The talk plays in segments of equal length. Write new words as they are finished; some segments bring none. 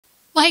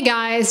Hey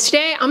guys,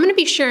 today I'm going to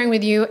be sharing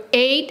with you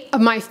 8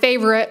 of my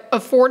favorite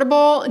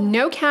affordable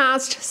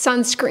no-cast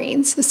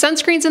sunscreens. The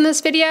sunscreens in this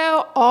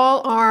video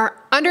all are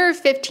under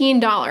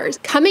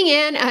 $15. Coming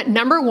in at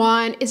number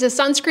 1 is a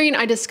sunscreen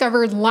I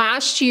discovered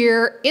last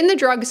year in the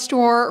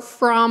drugstore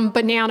from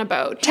Banana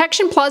Boat.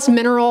 Protection Plus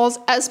Minerals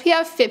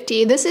SPF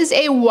 50. This is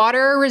a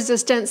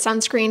water-resistant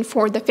sunscreen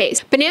for the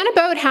face. Banana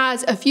Boat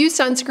has a few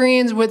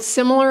sunscreens with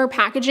similar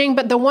packaging,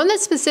 but the one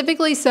that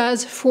specifically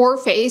says for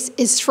face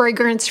is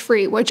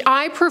fragrance-free, which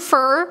I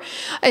prefer,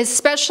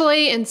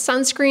 especially in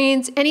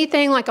sunscreens.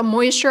 Anything like a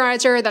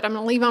moisturizer that I'm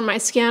gonna leave on my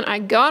skin, I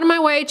go out of my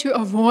way to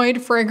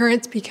avoid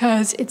fragrance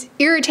because it's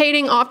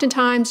irritating,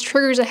 oftentimes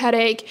triggers a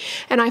headache,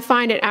 and I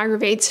find it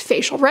aggravates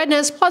facial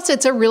redness. Plus,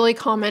 it's a really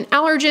common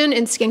allergen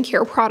in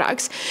skincare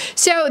products.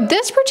 So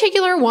this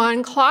particular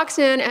one clocks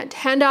in at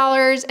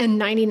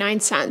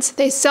 $10.99.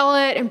 They sell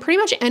it in pretty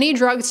much any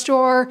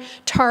drugstore,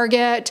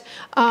 Target,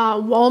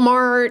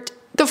 Walmart.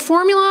 The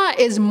formula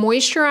is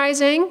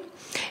moisturizing.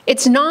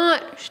 It's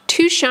not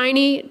too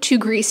shiny, too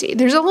greasy.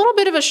 There's a little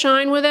bit of a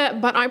shine with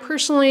it, but I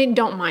personally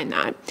don't mind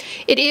that.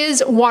 It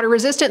is water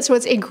resistant, so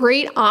it's a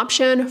great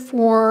option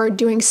for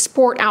doing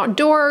sport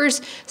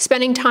outdoors,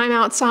 spending time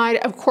outside,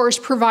 of course,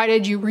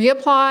 provided you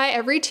reapply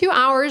every 2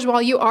 hours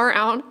while you are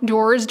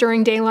outdoors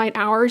during daylight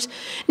hours.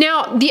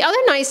 Now, the other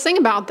nice thing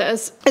about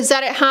this is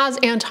that it has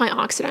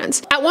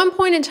antioxidants. At one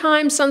point in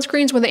time,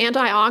 sunscreens with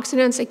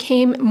antioxidants, it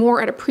came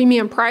more at a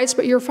premium price,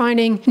 but you're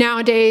finding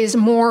nowadays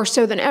more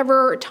so than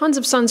ever, tons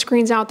of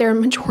sunscreens out there,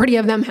 majority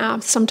of them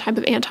have some type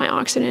of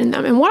antioxidant in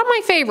them. And one of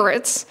my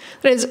favorites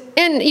that is,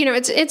 and you know,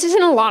 it's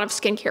in a lot of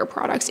skincare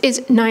products,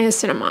 is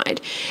niacinamide.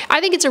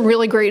 I think it's a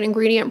really great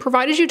ingredient,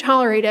 provided you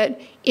tolerate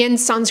it in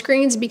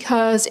sunscreens,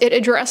 because it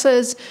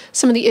addresses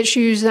some of the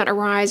issues that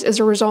arise as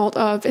a result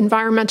of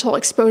environmental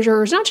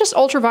exposures, not just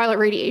ultraviolet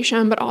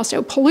radiation, but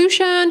also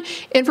pollution,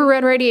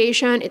 infrared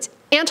radiation. It's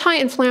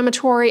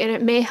anti-inflammatory, and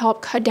it may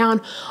help cut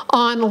down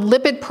on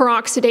lipid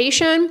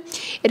peroxidation.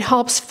 It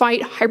helps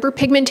fight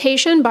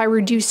hyperpigmentation by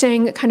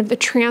reducing kind of the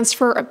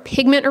transfer of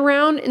pigment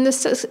around in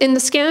the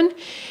skin.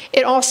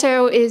 It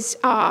also is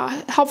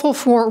helpful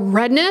for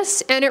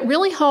redness, and it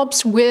really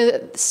helps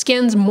with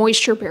skin's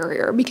moisture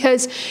barrier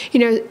because, you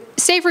know,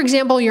 say for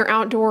example, you're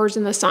outdoors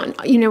in the sun.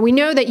 You know, we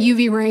know that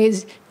UV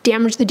rays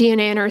damage the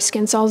DNA in our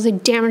skin cells, they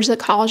damage the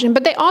collagen,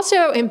 but they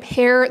also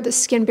impair the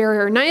skin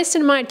barrier.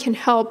 Niacinamide can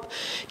help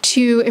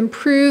to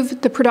improve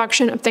the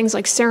production of things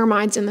like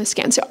ceramides in the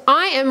skin. So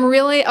I am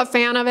really a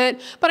fan of it,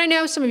 but I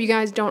know some of you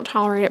guys don't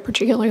tolerate it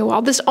particularly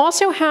well. This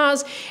also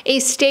has a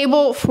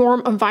stable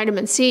form of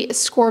vitamin C,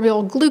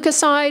 ascorbyl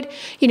glucoside.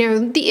 You know,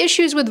 the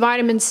issues with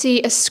vitamin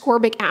C,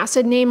 ascorbic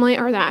acid namely,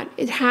 are that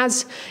it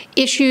has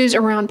issues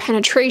around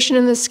penetration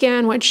in the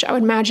skin, which I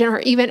would imagine are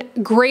even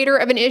greater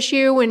of an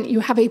issue when you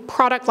have a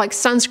product like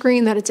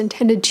sunscreen that it's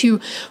intended to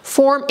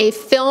form a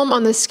film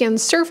on the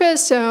skin's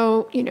surface.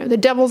 So, you know, the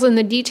devil's in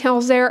the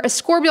details there.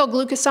 Ascorbyl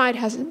glucoside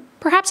has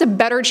perhaps a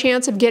better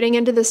chance of getting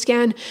into the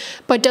skin,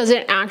 but does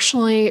it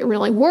actually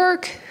really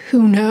work?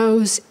 Who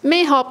knows? It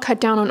may help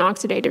cut down on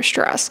oxidative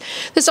stress.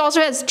 This also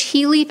has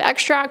tea leaf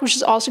extract, which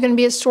is also going to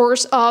be a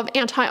source of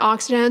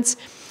antioxidants.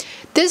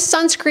 This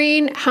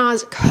sunscreen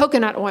has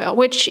coconut oil,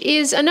 which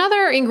is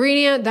another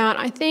ingredient that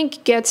I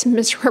think gets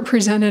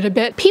misrepresented a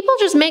bit. People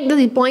just make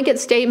these blanket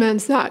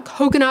statements that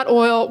coconut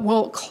oil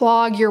will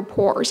clog your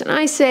pores, and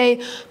I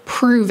say,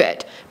 prove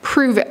it.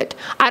 Prove it.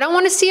 I don't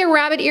want to see a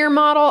rabbit ear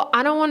model.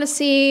 I don't want to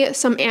see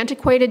some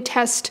antiquated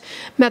test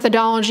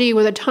methodology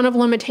with a ton of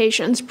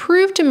limitations.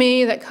 Prove to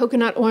me that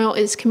coconut oil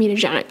is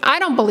comedogenic. I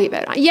don't believe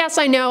it. Yes,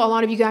 I know a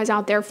lot of you guys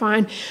out there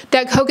find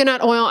that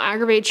coconut oil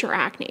aggravates your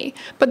acne,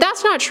 but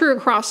that's not true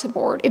across the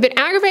board. If it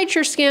aggravates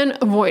your skin,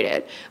 avoid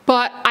it.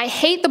 But I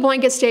hate the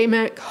blanket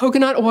statement,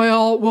 coconut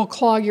oil will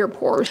clog your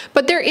pores.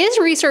 But there is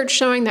research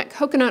showing that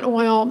coconut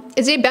oil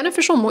is a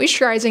beneficial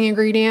moisturizing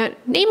ingredient,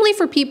 namely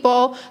for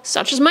people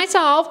such as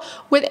myself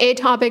with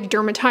atopic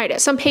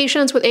dermatitis. Some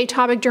patients with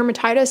atopic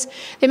dermatitis,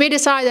 they may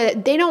decide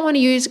that they don't want to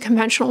use a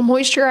conventional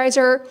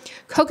moisturizer.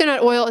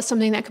 Coconut oil is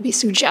something that could be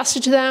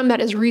suggested to them that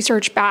is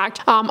research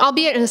backed,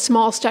 albeit in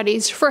small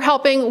studies, for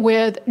helping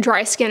with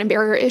dry skin and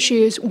barrier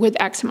issues with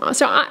eczema.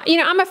 So, you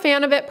know, I'm a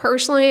fan of it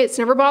personally. It's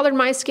never bothered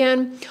my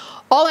skin.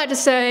 All that to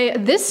say,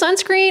 this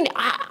sunscreen,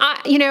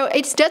 you know,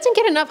 it doesn't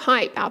get enough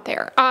hype out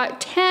there.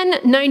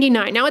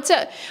 $10.99. Now,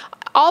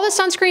 all the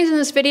sunscreens in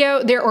this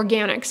video, they're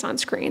organic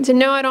sunscreens. And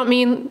no, I don't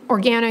mean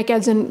organic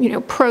as in, you know,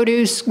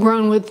 produce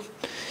grown with,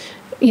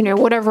 you know,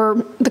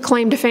 whatever the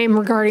claim to fame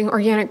regarding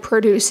organic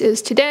produce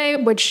is today,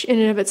 which in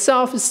and of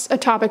itself is a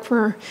topic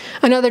for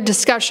another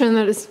discussion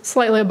that is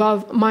slightly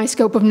above my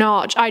scope of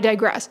knowledge. I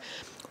digress.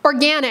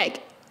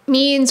 Organic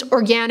means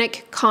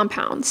organic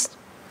compounds.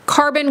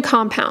 Carbon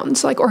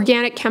compounds, like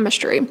organic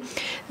chemistry.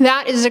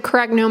 That is the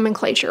correct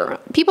nomenclature.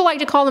 People like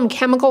to call them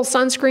chemical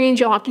sunscreens.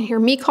 You'll often hear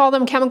me call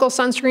them chemical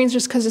sunscreens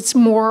just because it's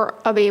more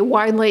of a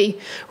widely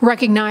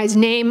recognized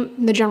name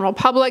in the general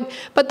public.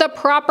 But the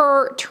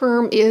proper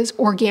term is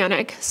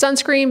organic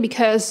sunscreen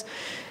because,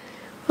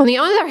 on the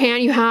other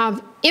hand, you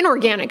have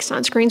inorganic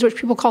sunscreens, which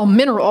people call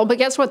mineral, but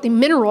guess what? The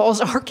minerals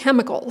are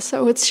chemicals.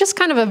 So it's just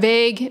kind of a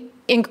vague,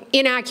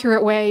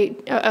 inaccurate way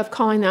of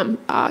calling them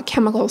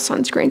chemical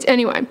sunscreens.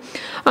 Anyway,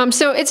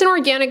 so it's an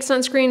organic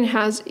sunscreen,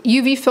 has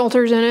UV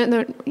filters in it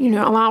that, you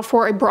know, allow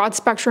for a broad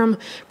spectrum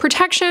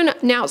protection.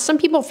 Now, some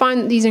people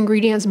find that these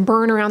ingredients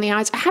burn around the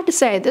eyes. I have to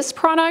say, this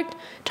product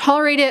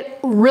tolerated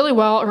really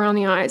well around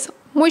the eyes.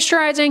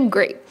 Moisturizing,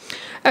 great.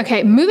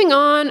 Okay, moving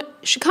on,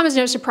 should come as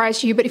no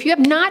surprise to you, but if you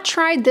have not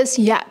tried this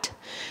yet,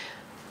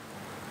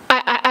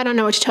 I don't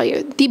know what to tell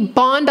you. The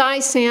Bondi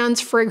Sands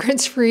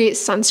fragrance-free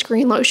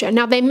sunscreen lotion.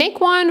 Now, they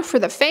make one for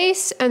the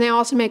face and they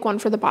also make one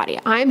for the body.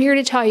 I'm here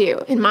to tell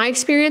you, in my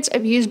experience,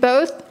 I've used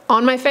both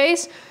on my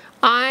face.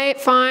 I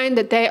find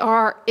that they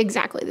are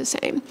exactly the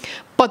same.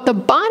 But the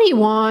body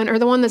one, or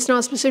the one that's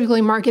not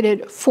specifically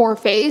marketed for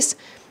face,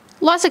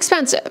 less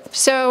expensive.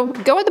 So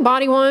go with the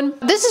body one.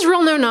 This is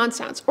real no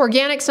nonsense.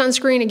 Organic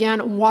sunscreen,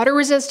 again, water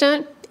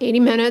resistant, 80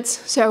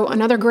 minutes. So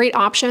another great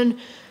option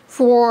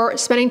for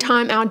spending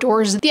time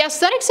outdoors. The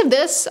aesthetics of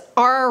this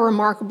are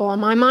remarkable in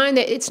my mind.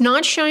 It's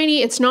not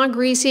shiny, it's not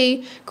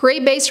greasy,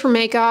 great base for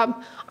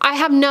makeup. I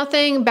have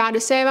nothing bad to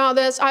say about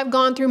this. I've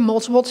gone through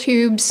multiple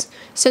tubes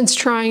since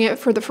trying it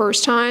for the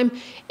first time.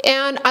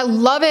 And I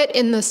love it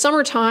in the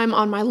summertime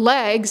on my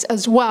legs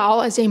as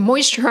well as a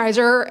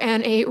moisturizer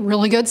and a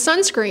really good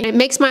sunscreen. It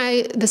makes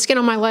the skin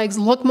on my legs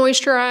look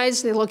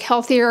moisturized, they look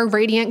healthier,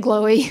 radiant,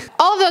 glowy.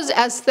 All of those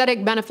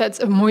aesthetic benefits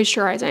of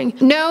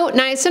moisturizing. No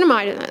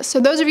niacinamide in this. So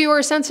those of you who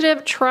are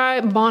sensitive,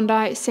 try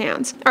Bondi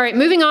Sands. All right,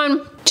 moving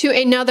on to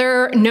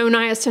another no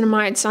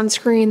niacinamide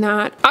sunscreen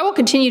that I will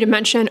continue to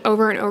mention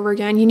over and over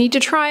again. You need to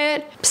try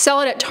it.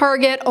 Sell it at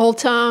Target,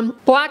 Ulta.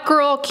 Black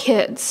Girl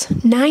Kids,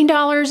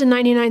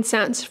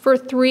 $9.99 for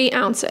 3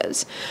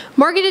 ounces.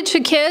 Marketed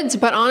to kids,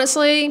 but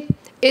honestly,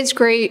 it's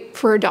great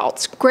for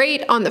adults.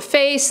 Great on the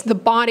face, the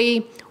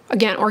body.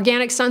 Again,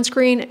 organic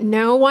sunscreen,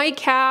 no white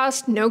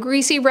cast, no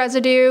greasy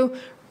residue,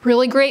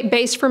 really great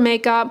base for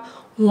makeup.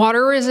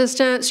 Water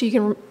resistant, so you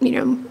can, you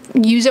know,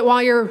 use it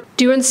while you're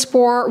doing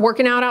sport,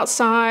 working out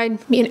outside,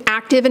 being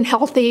active and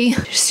healthy.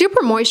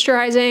 Super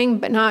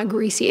moisturizing, but not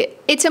greasy.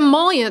 It's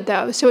emollient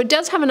though, so it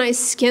does have a nice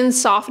skin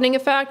softening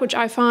effect, which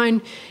I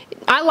find,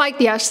 I like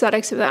the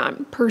aesthetics of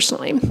that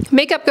personally.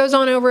 Makeup goes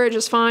on over it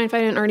just fine, if I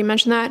didn't already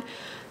mention that.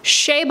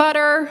 Shea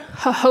butter,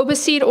 jojoba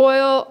seed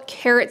oil,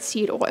 carrot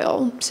seed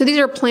oil. So these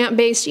are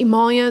plant-based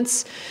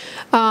emollients,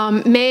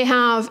 may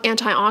have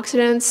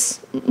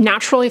antioxidants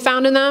naturally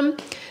found in them.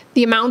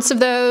 The amounts of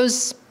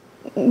those,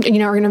 you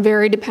know, are going to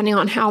vary depending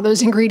on how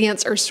those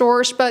ingredients are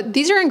sourced, but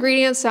these are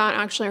ingredients that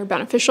actually are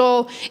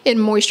beneficial in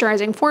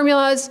moisturizing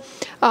formulas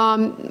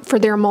for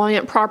their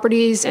emollient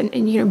properties and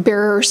you know,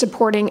 barrier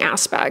supporting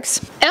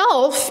aspects.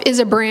 e.l.f. is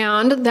a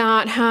brand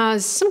that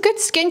has some good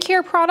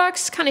skincare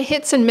products, kind of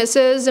hits and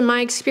misses in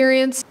my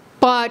experience.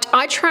 But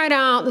I tried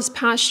out this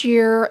past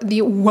year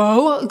the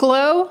Whoa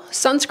Glow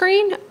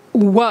sunscreen.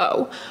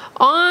 Whoa.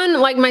 On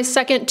like my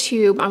second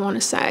tube, I want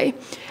to say.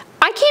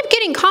 I keep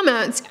getting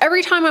comments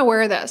every time I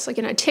wear this, like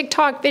in a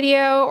TikTok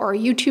video or a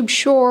YouTube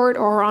short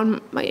or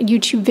on my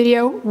YouTube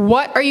video.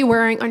 What are you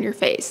wearing on your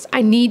face?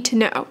 I need to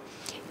know.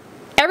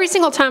 Every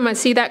single time I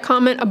see that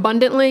comment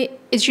abundantly,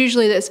 it's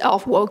usually this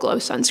e.l.f. Whoa Glow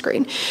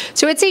sunscreen.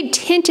 So it's a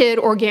tinted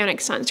organic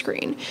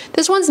sunscreen.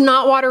 This one's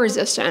not water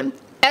resistant,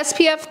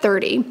 SPF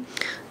 30,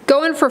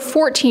 going for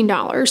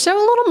 $14, so a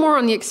little more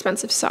on the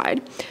expensive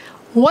side.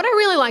 What I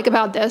really like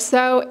about this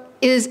though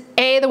is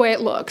A, the way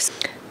it looks.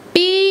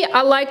 B,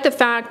 I like the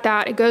fact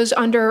that it goes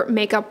under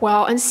makeup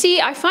well. And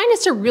C, I find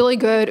it's a really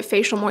good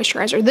facial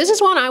moisturizer. This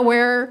is one I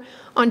wear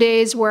on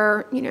days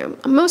where, you know,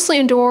 I'm mostly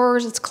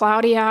indoors, it's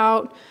cloudy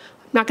out,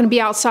 I'm not gonna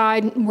be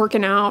outside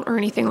working out or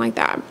anything like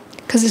that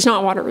because it's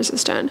not water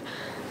resistant.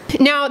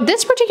 Now,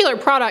 this particular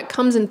product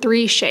comes in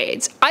 3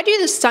 shades. I do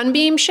the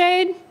Sunbeam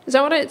shade. Is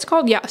that what it's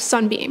called? Yeah,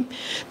 Sunbeam.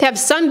 They have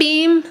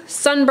Sunbeam,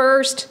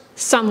 Sunburst,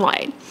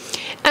 Sunlight.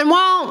 And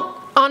while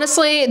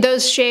honestly,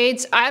 those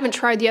shades, I haven't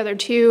tried the other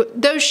 2.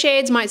 Those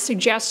shades might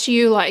suggest to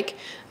you like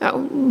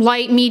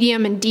light,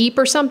 medium, and deep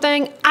or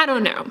something. I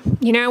don't know.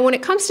 You know, when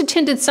it comes to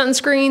tinted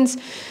sunscreens,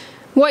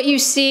 what you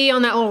see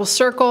on that little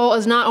circle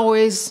is not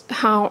always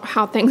how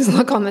things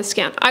look on the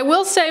skin. I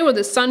will say with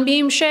the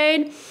Sunbeam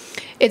shade,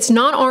 it's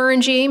not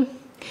orangey,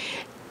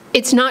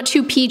 it's not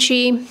too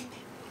peachy,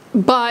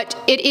 but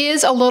it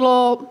is a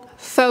little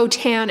faux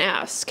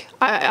tan-esque,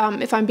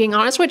 if I'm being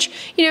honest,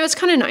 which, you know, it's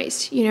kind of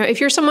nice. You know, if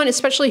you're someone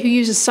especially who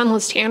uses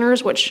sunless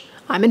tanners, which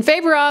I'm in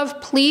favor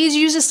of, please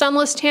use a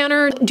sunless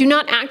tanner. Do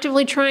not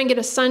actively try and get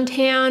a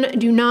suntan.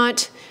 Do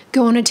not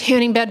go on a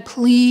tanning bed,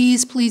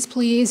 please, please,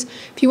 please.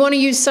 If you want to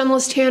use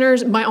sunless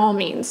tanners, by all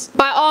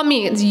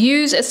means,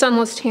 use a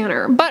sunless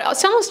tanner. But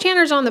sunless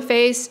tanners on the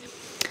face,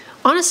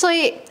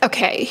 honestly,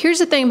 okay, here's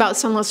the thing about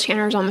sunless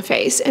tanners on the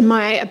face, in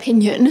my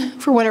opinion,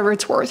 for whatever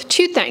it's worth.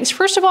 2 things.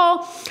 First of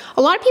all,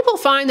 a lot of people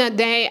find that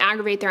they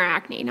aggravate their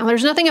acne. Now,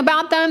 there's nothing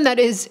about them that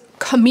is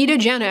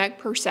comedogenic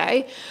per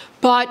se,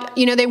 But,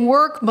 you know, they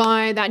work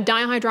by that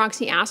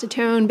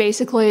dihydroxyacetone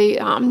basically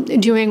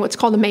doing what's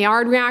called the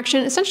Maillard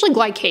reaction, essentially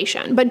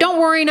glycation. But don't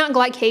worry, not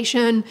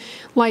glycation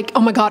like,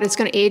 oh my God, it's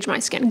gonna age my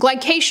skin.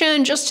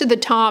 Glycation just to the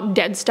top,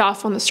 dead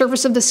stuff on the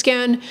surface of the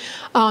skin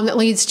that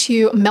leads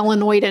to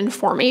melanoidin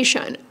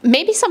formation.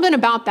 Maybe something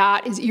about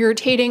that is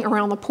irritating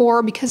around the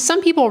pore, because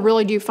some people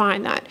really do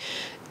find that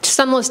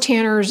sunless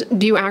tanners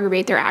do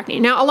aggravate their acne.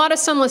 Now, a lot of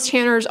sunless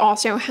tanners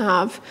also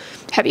have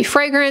heavy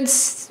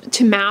fragrance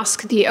to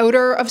mask the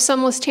odor of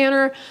sunless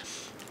tanner.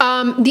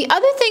 The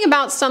other thing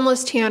about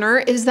sunless tanner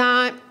is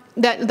that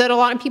a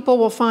lot of people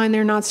will find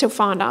they're not so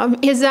fond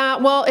of is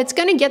that, well, it's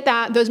going to get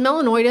those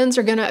melanoidins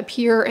are going to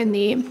appear in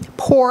the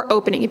pore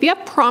opening. If you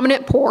have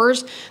prominent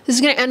pores, this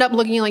is going to end up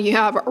looking like you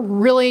have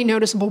really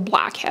noticeable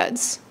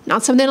blackheads.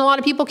 Not something a lot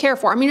of people care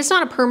for. I mean, it's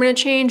not a permanent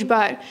change,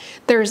 but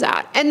there's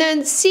that. And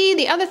then C,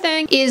 the other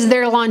thing is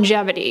their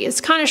longevity.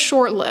 It's kind of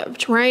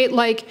short-lived, right?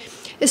 Like,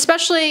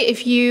 especially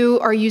if you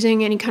are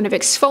using any kind of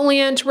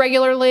exfoliant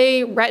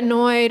regularly,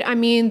 retinoid, I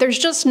mean, there's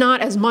just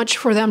not as much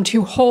for them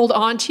to hold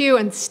onto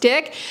and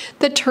stick.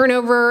 The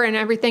turnover and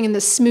everything and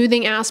the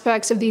smoothing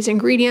aspects of these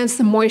ingredients,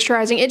 the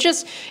moisturizing, it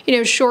just, you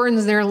know,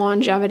 shortens their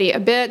longevity a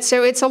bit.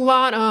 So it's a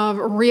lot of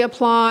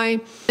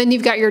reapply. Then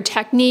you've got your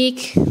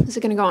technique. Is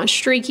it gonna go on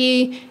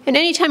streaky? And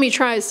anytime you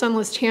try a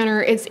sunless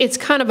tanner, it's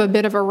kind of a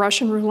bit of a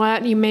Russian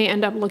roulette. You may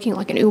end up looking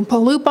like an Oompa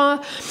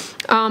Loompa.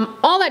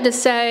 All that to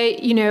say,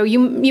 you know,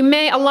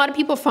 a lot of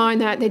people find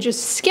that they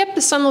just skip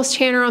the sunless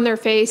tanner on their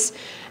face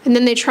and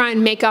then they try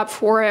and make up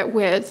for it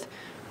with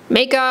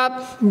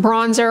makeup,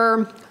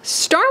 bronzer.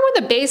 Start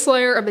with a base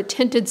layer of a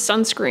tinted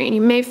sunscreen.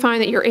 You may find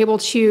that you're able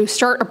to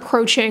start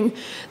approaching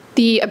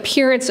the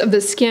appearance of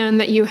the skin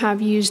that you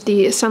have used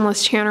the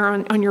sunless tanner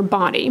on your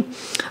body.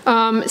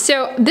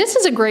 So this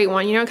is a great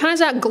one. You know, it kind of has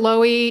that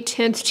glowy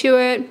tint to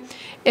it,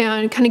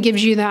 and kind of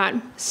gives you that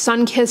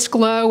sun-kissed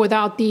glow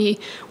without the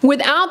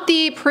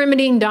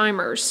pyrimidine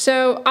dimers.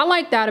 So I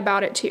like that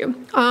about it too.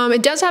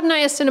 It does have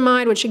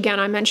niacinamide, which again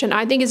I mentioned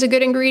I think is a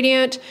good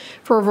ingredient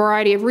for a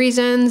variety of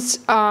reasons,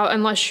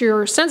 unless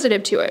you're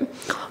sensitive to it.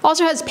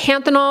 Also has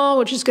panthenol,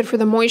 which is good for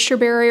the moisture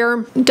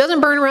barrier. It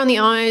doesn't burn around the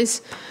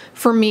eyes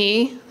for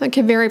me. That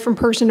can vary from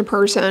person to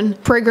person.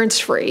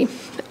 Fragrance-free.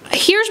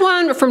 Here's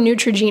one from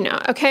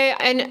Neutrogena, okay?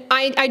 And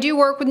I do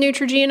work with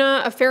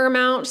Neutrogena a fair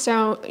amount,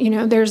 so, you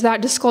know, there's that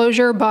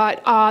disclosure,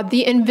 but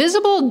the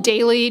Invisible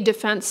Daily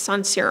Defense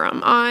Sun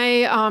Serum.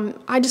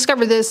 I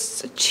discovered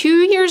this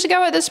 2 years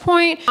ago at this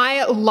point.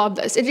 I love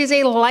this. It is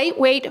a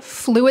lightweight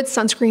fluid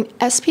sunscreen,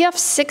 SPF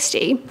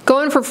 60,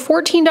 going for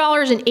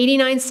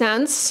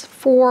 $14.89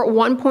 for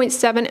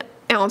 1.7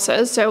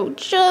 ounces, so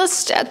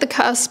just at the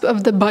cusp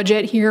of the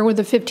budget here with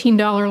a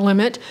 $15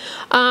 limit,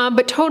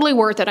 but totally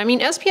worth it. I mean,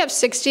 SPF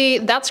 60,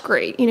 that's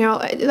great. You know,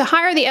 the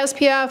higher the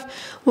SPF,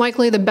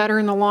 likely the better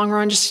in the long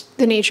run. Just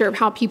the nature of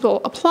how people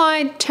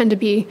apply tend to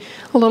be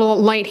a little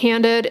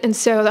light-handed, and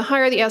so the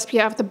higher the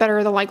SPF, the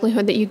better the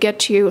likelihood that you get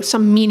to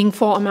some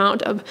meaningful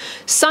amount of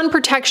sun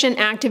protection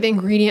active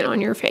ingredient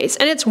on your face.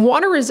 And it's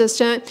water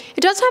resistant.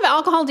 It does have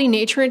alcohol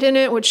denaturant in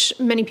it, which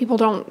many people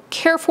don't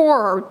care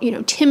for or, you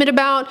know, timid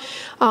about.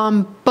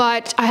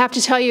 But I have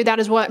to tell you, that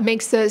is what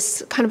makes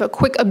this kind of a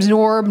quick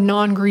absorb,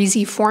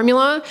 non-greasy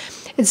formula.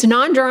 It's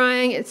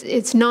non-drying,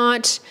 it's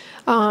not,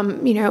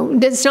 you know,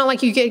 it's not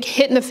like you get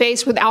hit in the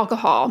face with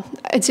alcohol.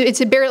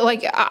 It's a barely,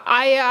 like,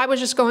 I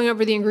was just going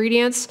over the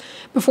ingredients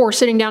before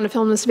sitting down to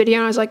film this video,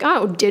 and I was like,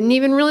 oh, didn't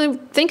even really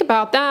think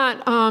about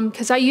that,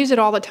 because I use it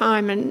all the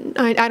time, and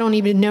I don't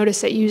even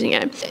notice it using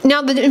it.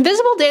 Now, the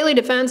Invisible Daily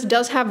Defense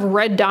does have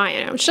red dye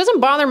in it, which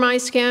doesn't bother my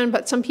skin,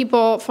 but some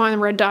people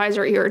find red dyes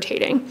are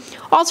irritating.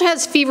 Also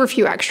has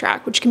feverfew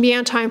extract, which can be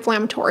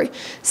anti-inflammatory.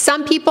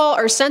 Some people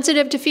are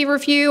sensitive to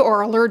feverfew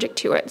or allergic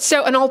to it.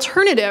 So an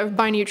alternative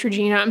by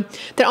Neutrogena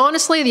that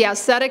honestly the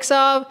aesthetics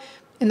of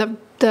and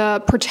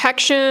the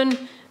protection,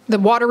 the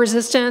water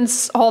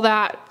resistance, all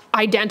that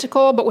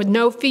identical, but with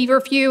no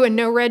feverfew and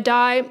no red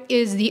dye,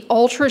 is the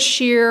Ultra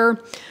Sheer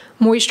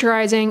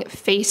Moisturizing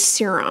Face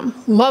Serum.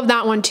 Love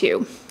that one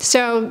too.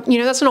 So, you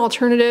know, that's an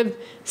alternative,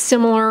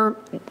 similar,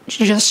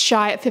 just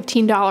shy at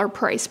 $15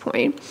 price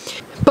point.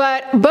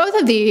 But both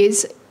of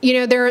these, you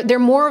know, they're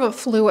more of a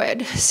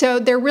fluid, so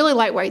they're really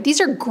lightweight.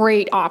 These are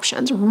great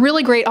options,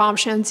 really great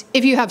options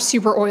if you have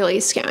super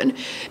oily skin,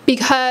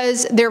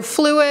 because they're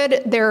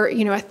fluid, they're,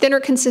 you know, a thinner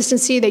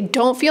consistency, they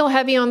don't feel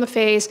heavy on the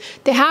face,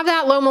 they have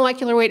that low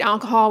molecular weight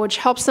alcohol, which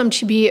helps them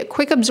to be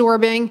quick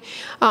absorbing,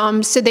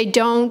 so they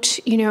don't,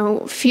 you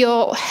know,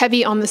 feel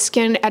heavy on the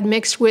skin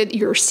admixed with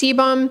your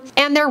sebum,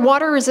 and they're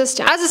water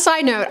resistant. As a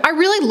side note, I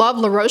really love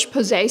La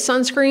Roche-Posay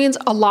sunscreens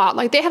a lot.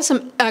 Like, they have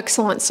some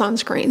excellent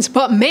sunscreens,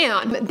 but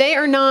man, they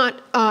are not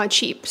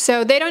cheap.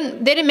 So they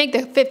didn't make the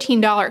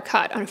 $15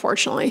 cut,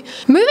 unfortunately.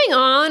 Moving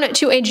on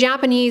to a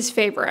Japanese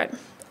favorite.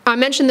 I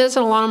mentioned this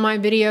in a lot of my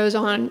videos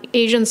on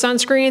Asian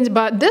sunscreens,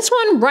 but this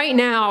one right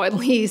now, at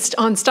least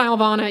on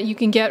Stylovana, you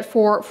can get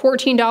for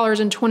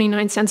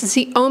 $14.29. It's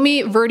the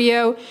Omi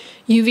Verdio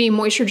UV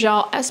Moisture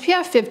Gel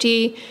SPF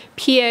 50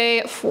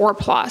 PA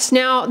 4+.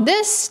 Now,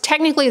 this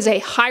technically is a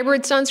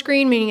hybrid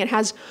sunscreen, meaning it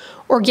has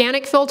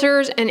organic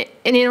filters and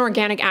an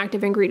inorganic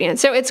active ingredient.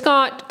 So it's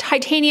got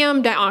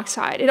titanium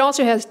dioxide. It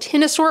also has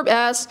Tinosorb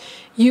S,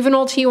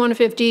 Uvinol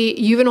T150,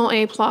 Uvinol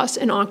A+,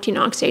 and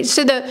octinoxate.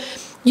 So the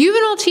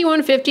Uvinol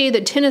T150,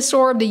 the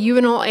Tinosorb, the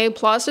Uvinol A+,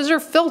 those are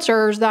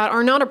filters that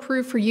are not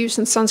approved for use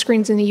in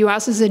sunscreens in the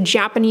US. This is a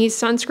Japanese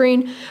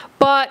sunscreen,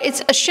 but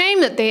it's a shame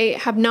that they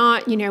have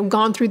not,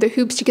 gone through the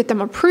hoops to get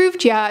them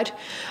approved yet,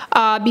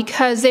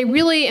 because they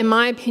really, in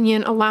my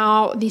opinion,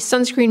 allow the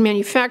sunscreen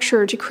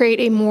manufacturer to create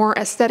a more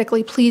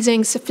aesthetically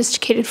pleasing,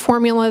 sophisticated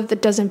formula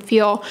that doesn't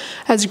feel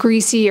as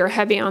greasy or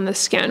heavy on the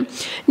skin.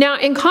 Now,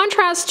 in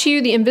contrast to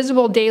the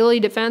Invisible Daily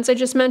Defense I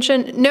just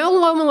mentioned, no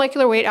low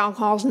molecular weight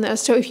alcohols in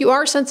this. So if you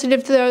are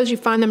sensitive to those, you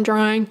find them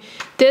drying,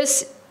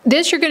 this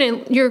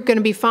you're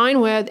gonna be fine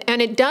with,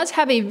 and it does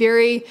have a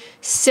very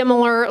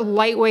similar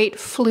lightweight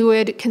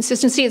fluid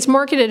consistency. It's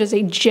marketed as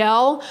a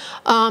gel,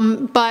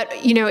 but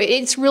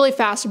it's really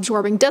fast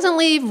absorbing. Doesn't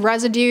leave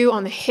residue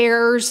on the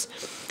hairs.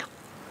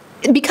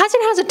 Because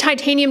it has a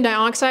titanium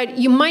dioxide,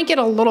 you might get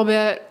a little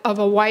bit of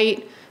a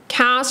white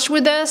cast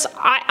with this.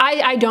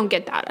 I don't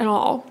get that at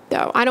all,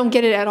 though. I don't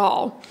get it at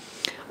all.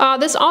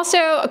 This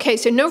also, okay,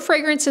 so no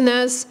fragrance in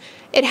this.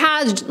 It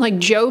has like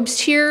Job's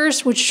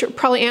tears, which are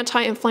probably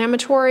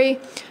anti-inflammatory.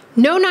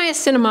 No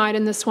niacinamide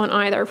in this one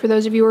either, for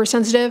those of you who are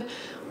sensitive.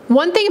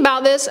 One thing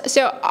about this,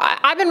 so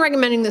I've been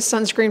recommending this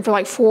sunscreen for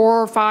like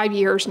 4 or 5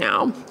 years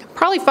now,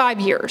 probably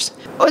 5 years.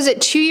 Was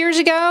it 2 years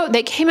ago?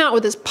 They came out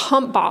with this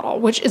pump bottle,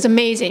 which is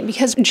amazing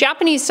because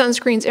Japanese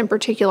sunscreens in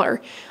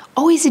particular,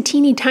 always a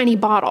teeny tiny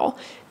bottle.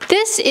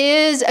 This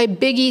is a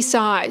biggie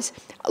size.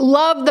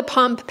 Love the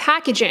pump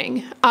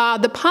packaging.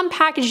 The pump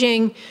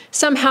packaging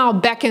somehow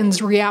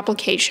beckons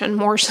reapplication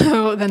more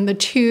so than the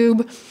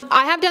tube.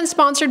 I have done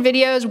sponsored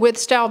videos with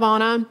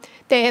Stelvana.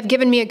 They have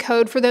given me a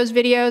code for those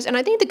videos, and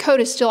I think the code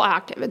is still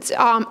active. It's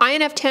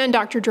INF10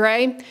 Dr.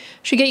 Dray.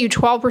 Should get you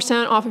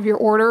 12% off of your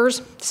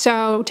orders.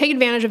 So take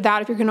advantage of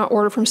that if you're gonna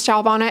order from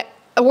Stelvana.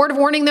 A word of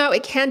warning though,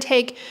 it can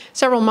take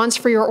several months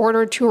for your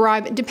order to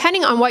arrive,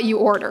 depending on what you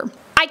order.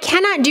 I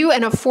cannot do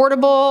an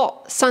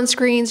affordable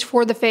sunscreens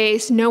for the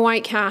face, no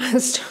white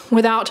cast,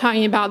 without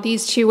talking about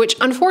these two, which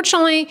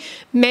unfortunately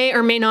may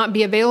or may not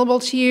be available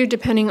to you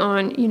depending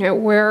on,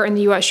 where in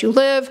the US you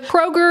live.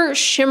 Kroger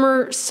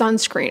Shimmer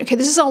Sunscreen. Okay,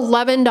 this is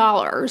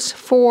 $11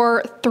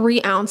 for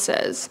 3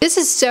 ounces. This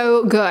is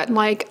so good.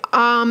 Like,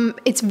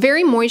 it's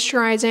very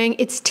moisturizing.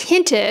 It's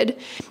tinted.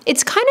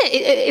 It's kind of,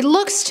 it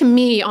looks to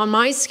me on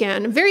my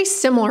skin very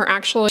similar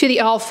actually to the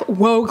e.l.f.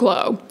 Whoa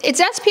Glow. It's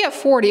SPF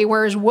 40,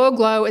 whereas Whoa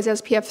Glow is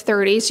SPF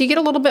 30, so you get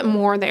a little bit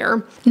more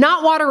there.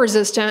 Not water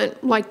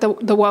resistant like the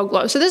Whoa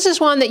Glow. So this is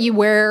one that you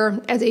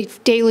wear as a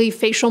daily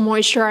facial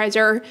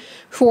moisturizer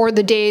for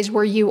the days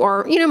where you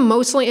are,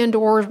 mostly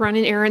indoors,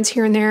 running errands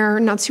here and there,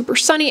 not super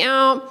sunny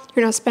out,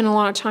 you're not spending a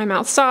lot of time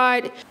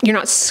outside, you're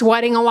not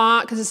sweating a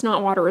lot because it's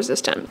not water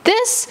resistant.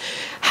 This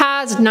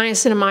has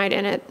niacinamide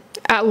in it.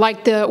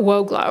 Like the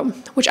Whoa Glow,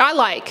 which I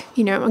like,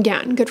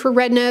 again, good for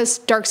redness,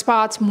 dark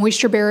spots,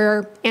 moisture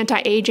barrier,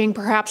 anti-aging,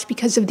 perhaps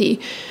because of the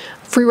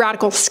free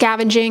radical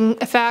scavenging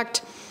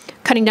effect,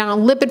 cutting down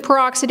on lipid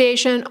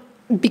peroxidation.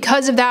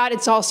 Because of that,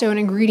 it's also an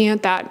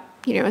ingredient that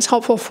is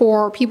helpful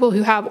for people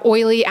who have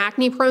oily,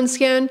 acne-prone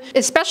skin,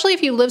 especially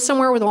if you live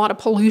somewhere with a lot of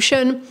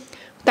pollution.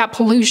 That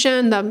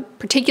pollution, the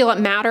particulate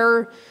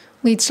matter,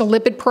 leads to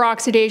lipid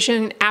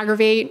peroxidation,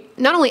 aggravate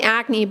not only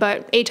acne,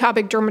 but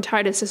atopic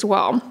dermatitis as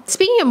well.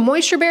 Speaking of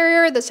moisture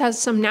barrier, this has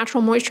some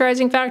natural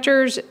moisturizing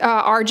factors,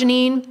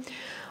 arginine,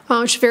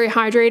 which is very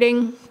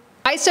hydrating.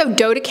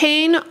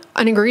 Isododecane,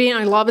 an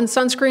ingredient I love in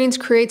sunscreens,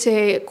 creates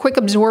a quick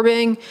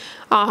absorbing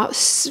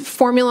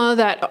formula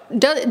that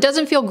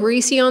doesn't feel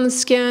greasy on the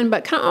skin,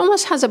 but kind of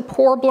almost has a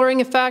pore blurring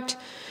effect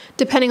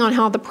depending on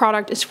how the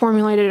product is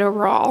formulated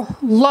overall.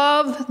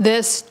 Love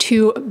this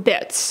to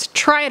bits.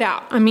 Try it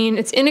out. I mean,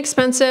 it's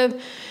inexpensive,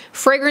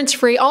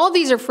 fragrance-free. All of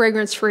these are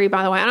fragrance-free,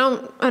 by the way. I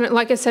don't,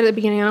 like I said at the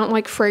beginning, I don't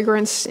like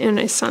fragrance in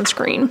a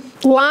sunscreen.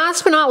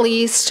 Last but not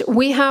least,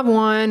 we have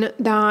one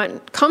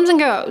that comes and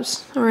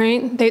goes, all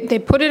right? They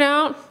put it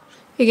out,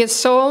 it gets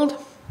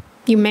sold,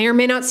 you may or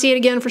may not see it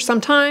again for some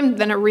time,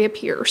 then it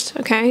reappears,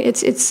 okay?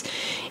 It's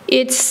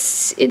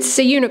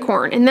a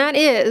unicorn, and that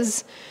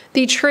is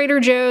the Trader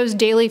Joe's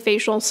Daily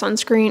Facial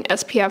Sunscreen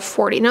SPF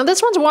 40. Now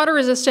this one's water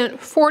resistant,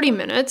 40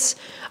 minutes.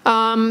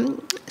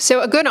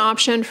 So a good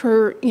option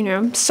for,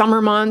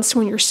 summer months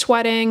when you're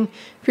sweating,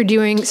 if you're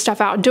doing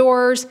stuff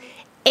outdoors.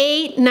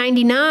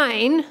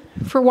 $8.99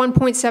 for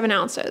 1.7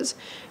 ounces.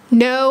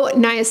 No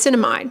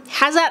niacinamide.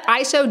 Has that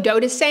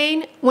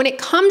isododecane. When it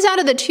comes out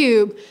of the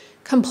tube,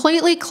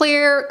 completely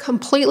clear,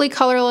 completely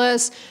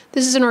colorless.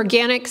 This is an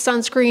organic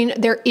sunscreen.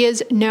 There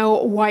is no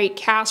white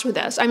cast with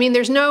this. I mean,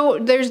 there's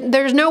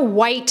no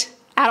white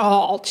at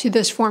all to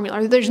this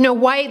formula. There's no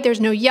white,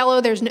 there's no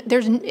yellow,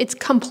 it's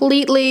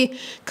completely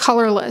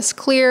colorless,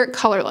 clear,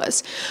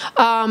 colorless.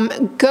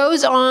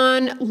 Goes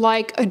on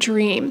like a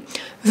dream.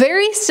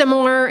 Very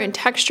similar in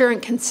texture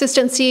and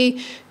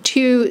consistency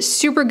to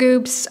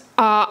Supergoop's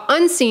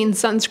Unseen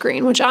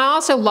sunscreen, which I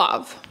also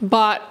love,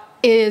 but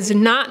is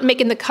not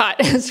making the cut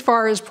as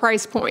far as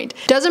price point.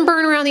 Doesn't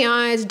burn around the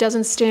eyes,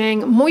 doesn't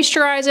sting,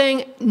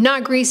 moisturizing,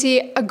 not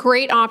greasy, a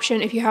great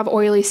option if you have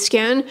oily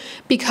skin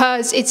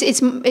because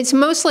it's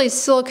mostly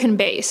silicone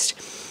based.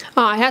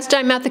 It has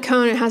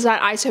dimethicone, it has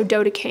that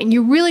isododecane.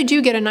 You really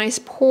do get a nice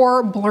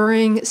pore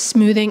blurring,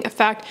 smoothing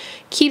effect.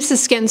 Keeps the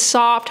skin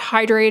soft,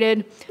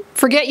 hydrated.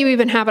 Forget you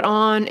even have it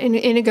on, and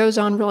it goes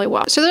on really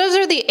well. So those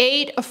are the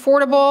 8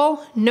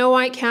 affordable, no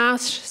white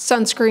cast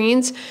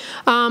sunscreens,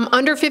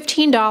 under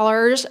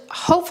 $15.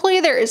 Hopefully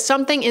there is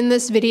something in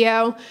this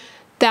video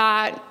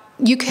that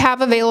you have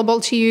available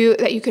to you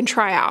that you can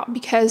try out,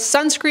 because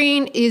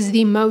sunscreen is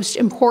the most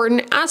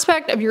important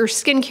aspect of your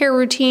skincare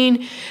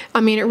routine.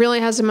 I mean, it really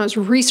has the most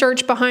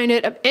research behind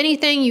it of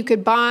anything you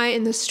could buy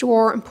in the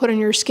store and put on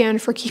your skin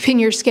for keeping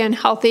your skin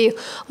healthy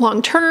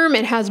long term.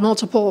 It has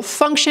multiple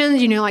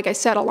functions. You know, like I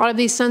said, a lot of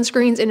these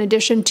sunscreens, in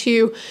addition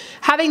to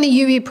having the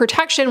UV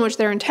protection, which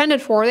they're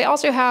intended for, they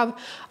also have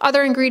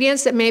other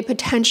ingredients that may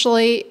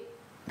potentially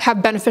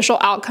have beneficial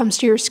outcomes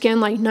to your skin,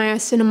 like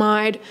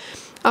niacinamide,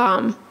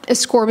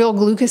 ascorbyl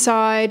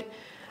glucoside,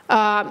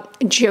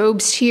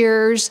 Job's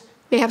tears.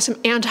 They have some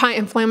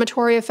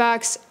anti-inflammatory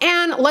effects.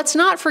 And let's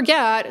not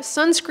forget,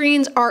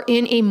 sunscreens are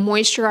in a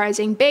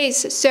moisturizing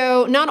base.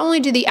 So not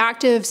only do the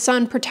active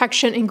sun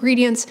protection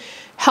ingredients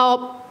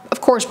help,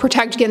 of course,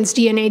 protect against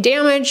DNA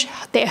damage,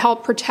 they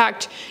help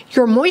protect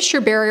your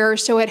moisture barrier,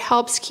 so it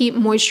helps keep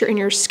moisture in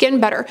your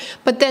skin better.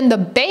 But then the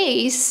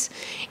base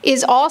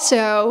is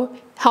also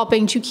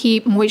helping to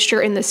keep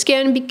moisture in the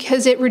skin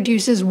because it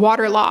reduces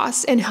water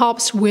loss and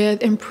helps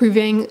with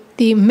improving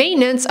the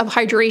maintenance of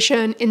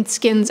hydration in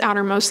skin's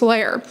outermost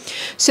layer.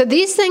 So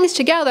these things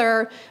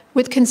together,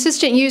 with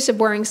consistent use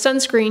of wearing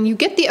sunscreen, you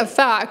get the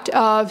effect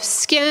of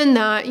skin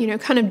that, you know,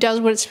 kind of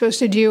does what it's supposed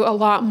to do a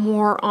lot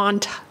more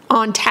on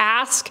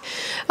task,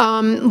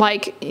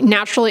 like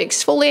naturally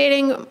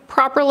exfoliating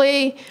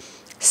properly,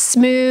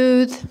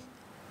 smooth,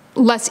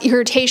 less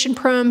irritation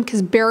prone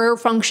because barrier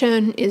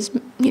function is,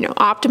 you know,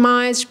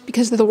 optimized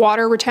because of the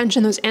water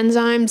retention. Those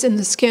enzymes in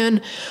the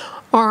skin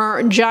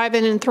are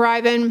jiving and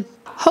thriving.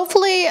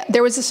 Hopefully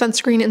there was a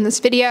sunscreen in this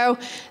video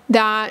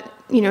that,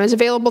 you know, is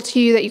available to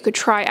you that you could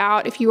try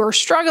out if you are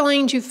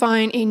struggling to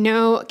find a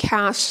no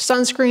cast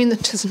sunscreen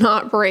that does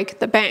not break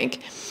the bank.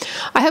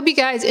 I hope you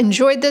guys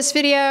enjoyed this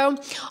video.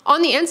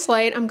 On the end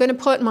slate, I'm going to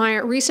put my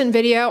recent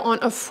video on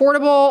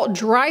affordable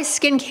dry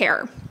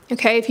skincare.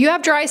 Okay, if you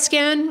have dry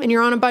skin and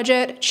you're on a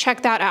budget,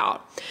 check that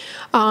out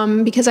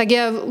because I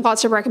give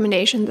lots of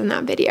recommendations in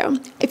that video.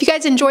 If you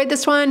guys enjoyed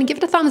this one, give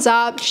it a thumbs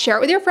up, share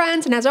it with your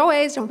friends, and as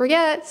always, don't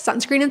forget,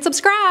 sunscreen and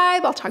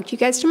subscribe. I'll talk to you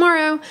guys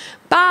tomorrow.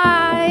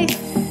 Bye.